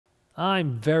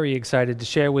I'm very excited to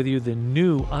share with you the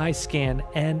new iSCAN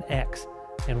NX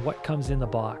and what comes in the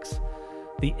box.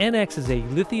 The NX is a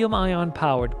lithium-ion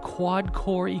powered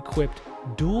quad-core equipped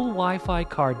dual Wi-Fi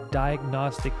card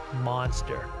diagnostic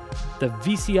monster. The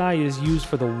VCI is used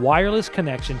for the wireless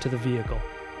connection to the vehicle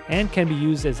and can be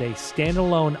used as a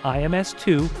standalone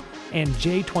IMS2 and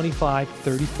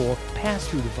J2534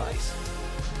 pass-through device.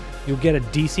 You'll get a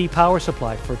DC power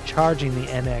supply for charging the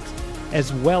NX,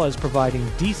 as well as providing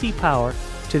DC power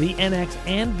to the NX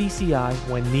and VCI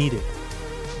when needed.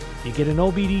 You get an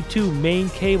OBD II main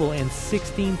cable and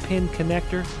 16-pin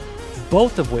connector,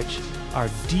 both of which are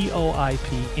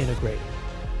DoIP integrated.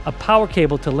 A power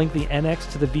cable to link the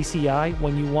NX to the VCI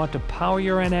when you want to power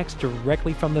your NX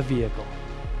directly from the vehicle.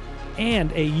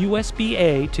 And a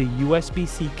USB-A to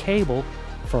USB-C cable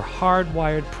for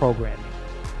hardwired programming.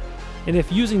 And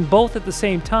if using both at the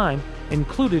same time,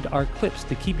 included are clips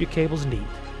to keep your cables neat.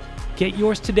 Get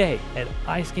yours today at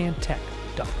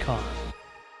iSCANtech.com.